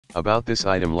About this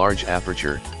item: large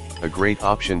aperture, a great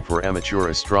option for amateur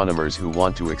astronomers who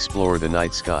want to explore the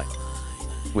night sky.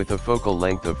 With a focal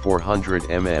length of 400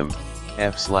 mm,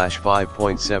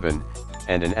 f/5.7,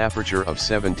 and an aperture of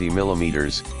 70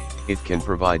 mm, it can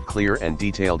provide clear and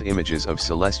detailed images of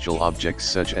celestial objects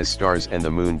such as stars and the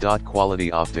moon.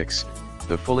 Quality optics: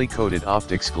 the fully coated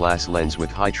optics glass lens with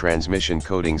high transmission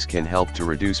coatings can help to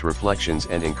reduce reflections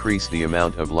and increase the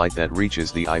amount of light that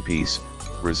reaches the eyepiece,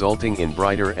 resulting in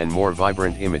brighter and more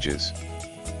vibrant images.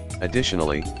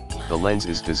 Additionally, the lens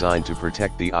is designed to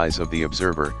protect the eyes of the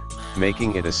observer,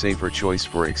 making it a safer choice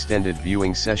for extended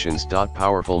viewing sessions.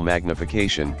 Powerful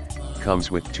magnification: comes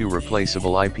with 2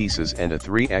 replaceable eyepieces and a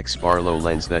 3x Barlow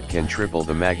lens that can triple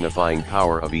the magnifying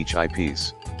power of each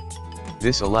eyepiece.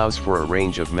 This allows for a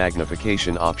range of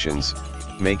magnification options,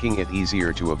 making it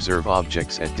easier to observe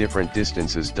objects at different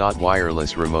distances.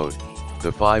 Wireless remote: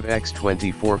 the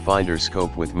 5x24 finder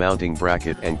scope with mounting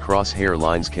bracket and crosshair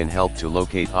lines can help to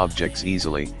locate objects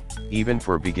easily, even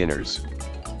for beginners.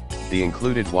 The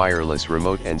included wireless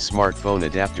remote and smartphone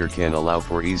adapter can allow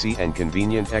for easy and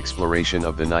convenient exploration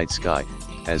of the night sky,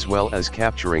 as well as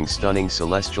capturing stunning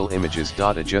celestial images.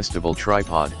 Adjustable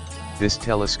tripod: this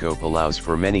telescope allows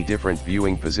for many different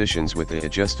viewing positions with the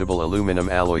adjustable aluminum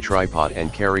alloy tripod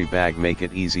and carry bag make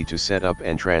it easy to set up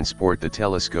and transport the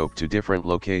telescope to different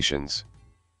locations.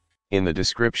 In the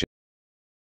description